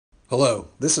Hello,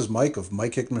 this is Mike of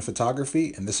Mike Hickman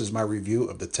Photography, and this is my review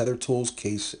of the Tether Tools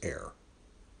CaseAir.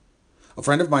 A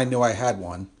friend of mine knew I had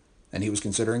one, and he was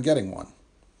considering getting one.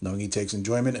 Knowing he takes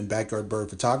enjoyment in backyard bird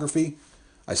photography,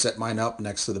 I set mine up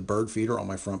next to the bird feeder on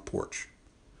my front porch.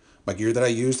 My gear that I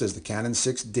used is the Canon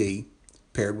 6D,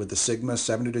 paired with the Sigma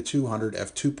 70-200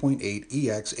 f2.8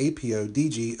 EX APO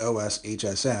DG OS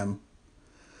HSM.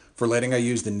 For lighting I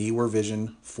used the Neewer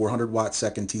Vision 400 watt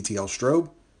second TTL strobe,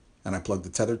 and I plugged the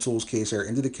Tether Tools CaseAir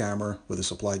into the camera with a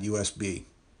supplied USB.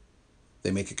 They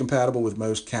make it compatible with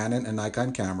most Canon and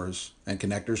Nikon cameras, and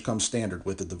connectors come standard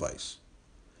with the device.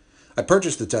 I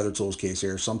purchased the Tether Tools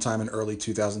CaseAir sometime in early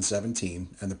 2017,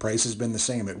 and the price has been the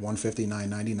same at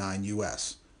 $159.99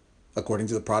 US. According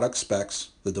to the product specs,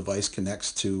 the device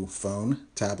connects to phone,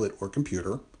 tablet, or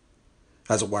computer,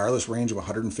 has a wireless range of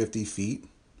 150 feet,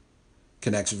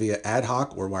 connects via ad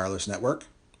hoc or wireless network,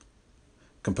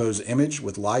 compose image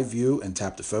with live view and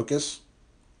tap to focus,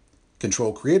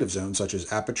 control creative zones such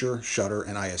as aperture, shutter,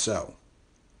 and ISO,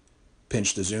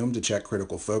 pinch to zoom to check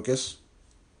critical focus,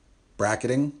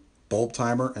 bracketing, bulb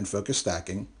timer, and focus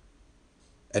stacking,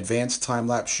 advanced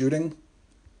time-lapse shooting,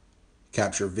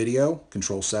 capture video,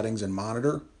 control settings, and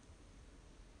monitor,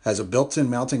 has a built-in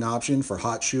mounting option for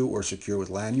hot shoe or secure with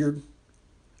lanyard,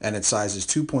 and its size is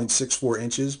 2.64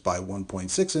 inches by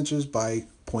 1.6 inches by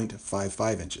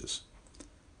 0.55 inches.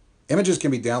 Images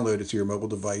can be downloaded to your mobile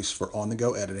device for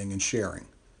on-the-go editing and sharing.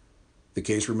 The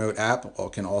Case Remote app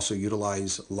can also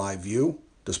utilize Live View,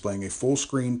 displaying a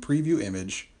full-screen preview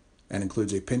image, and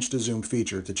includes a pinch-to-zoom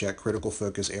feature to check critical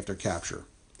focus after capture.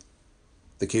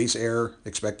 The CaseAir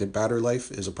expected battery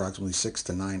life is approximately 6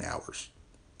 to 9 hours.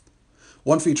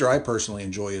 One feature I personally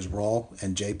enjoy is RAW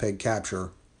and JPEG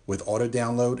capture with auto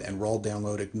download and RAW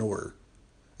download ignore,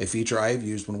 a feature I have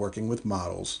used when working with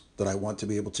models that I want to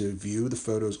be able to view the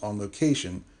photos on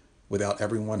location without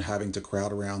everyone having to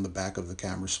crowd around the back of the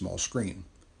camera's small screen.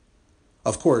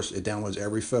 Of course, it downloads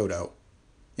every photo,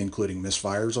 including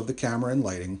misfires of the camera and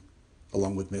lighting,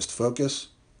 along with missed focus,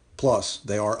 plus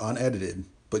they are unedited,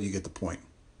 but you get the point.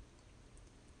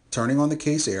 Turning on the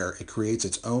CaseAir, it creates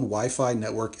its own Wi-Fi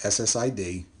network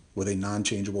SSID with a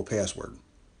non-changeable password.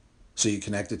 So you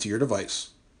connect it to your device.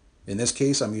 In this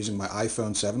case, I'm using my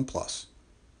iPhone 7 Plus.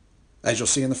 As you'll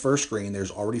see in the first screen, there's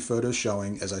already photos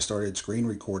showing as I started screen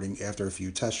recording after a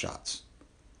few test shots.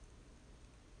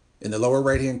 In the lower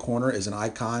right-hand corner is an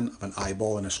icon of an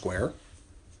eyeball and a square.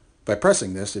 By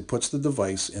pressing this, it puts the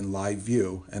device in live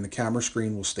view and the camera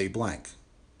screen will stay blank.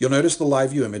 You'll notice the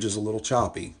live view image is a little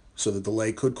choppy, so the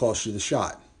delay could cost you the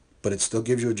shot, but it still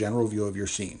gives you a general view of your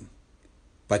scene.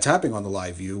 By tapping on the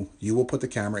live view, you will put the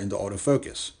camera into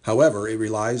autofocus. However, it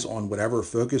relies on whatever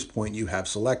focus point you have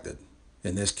selected.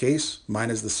 In this case, mine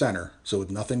is the center, so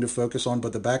with nothing to focus on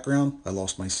but the background, I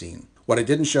lost my scene. What I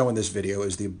didn't show in this video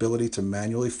is the ability to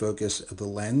manually focus the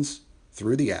lens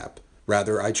through the app.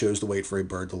 Rather, I chose to wait for a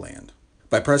bird to land.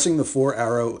 By pressing the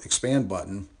 4-arrow expand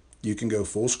button, you can go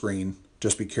full screen.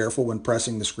 Just be careful when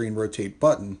pressing the screen rotate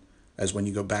button, as when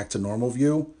you go back to normal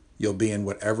view, you'll be in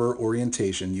whatever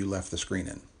orientation you left the screen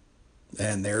in.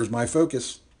 And there's my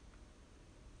focus.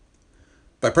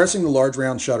 By pressing the large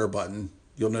round shutter button,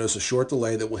 you'll notice a short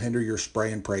delay that will hinder your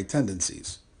spray and pray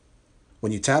tendencies.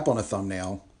 When you tap on a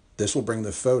thumbnail, this will bring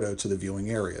the photo to the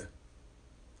viewing area.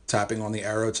 Tapping on the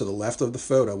arrow to the left of the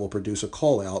photo will produce a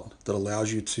callout that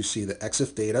allows you to see the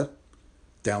EXIF data,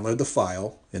 download the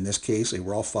file, in this case a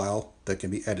RAW file that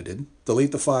can be edited,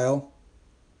 delete the file,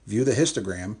 view the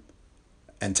histogram,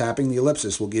 and tapping the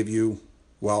ellipsis will give you,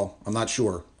 well, I'm not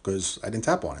sure because I didn't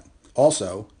tap on it.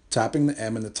 Also, tapping the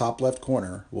M in the top left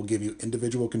corner will give you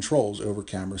individual controls over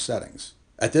camera settings.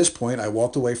 At this point, I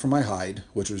walked away from my hide,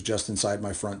 which was just inside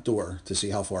my front door, to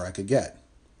see how far I could get.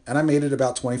 And I made it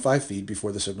about 25 feet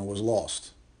before the signal was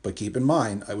lost. But keep in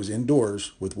mind, I was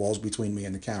indoors with walls between me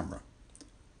and the camera.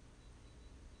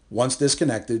 Once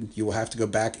disconnected, you will have to go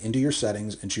back into your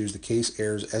settings and choose the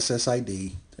CaseAir's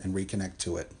SSID and reconnect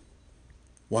to it.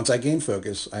 Once I gained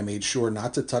focus, I made sure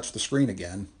not to touch the screen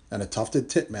again, and a tufted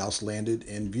titmouse landed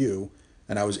in view,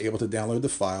 and I was able to download the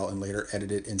file and later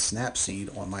edit it in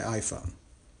Snapseed on my iPhone.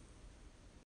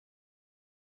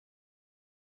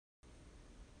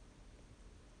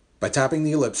 By tapping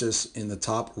the ellipsis in the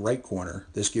top right corner,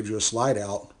 this gives you a slide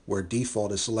out where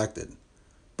default is selected.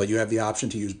 But you have the option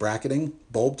to use bracketing,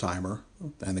 bulb timer,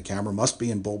 and the camera must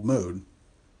be in bulb mode,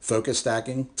 focus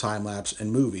stacking, time-lapse,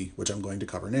 and movie, which I'm going to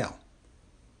cover now.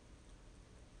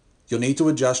 You'll need to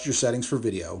adjust your settings for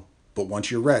video, but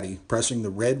once you're ready, pressing the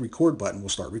red record button will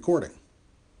start recording.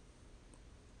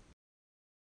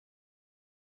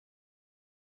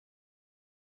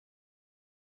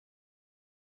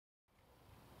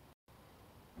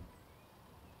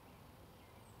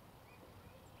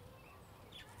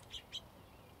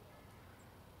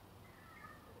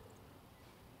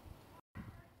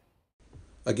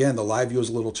 Again, the live view is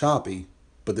a little choppy,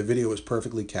 but the video is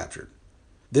perfectly captured.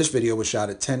 This video was shot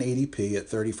at 1080p at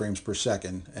 30 frames per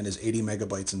second and is 80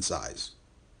 megabytes in size.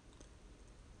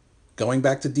 Going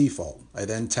back to default, I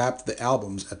then tapped the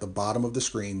albums at the bottom of the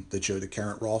screen that show the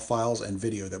current RAW files and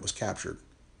video that was captured.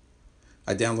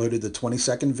 I downloaded the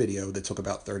 20-second video that took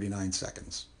about 39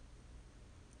 seconds.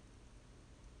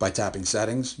 By tapping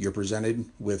Settings, you're presented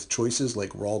with choices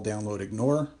like RAW Download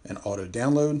Ignore and Auto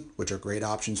Download, which are great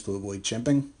options to avoid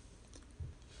chimping.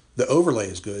 The overlay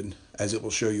is good, as it will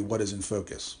show you what is in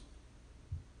focus.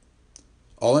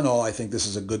 All in all, I think this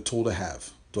is a good tool to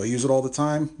have. Do I use it all the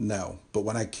time? No, but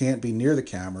when I can't be near the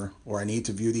camera or I need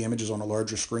to view the images on a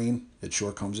larger screen, it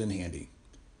sure comes in handy.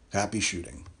 Happy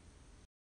shooting.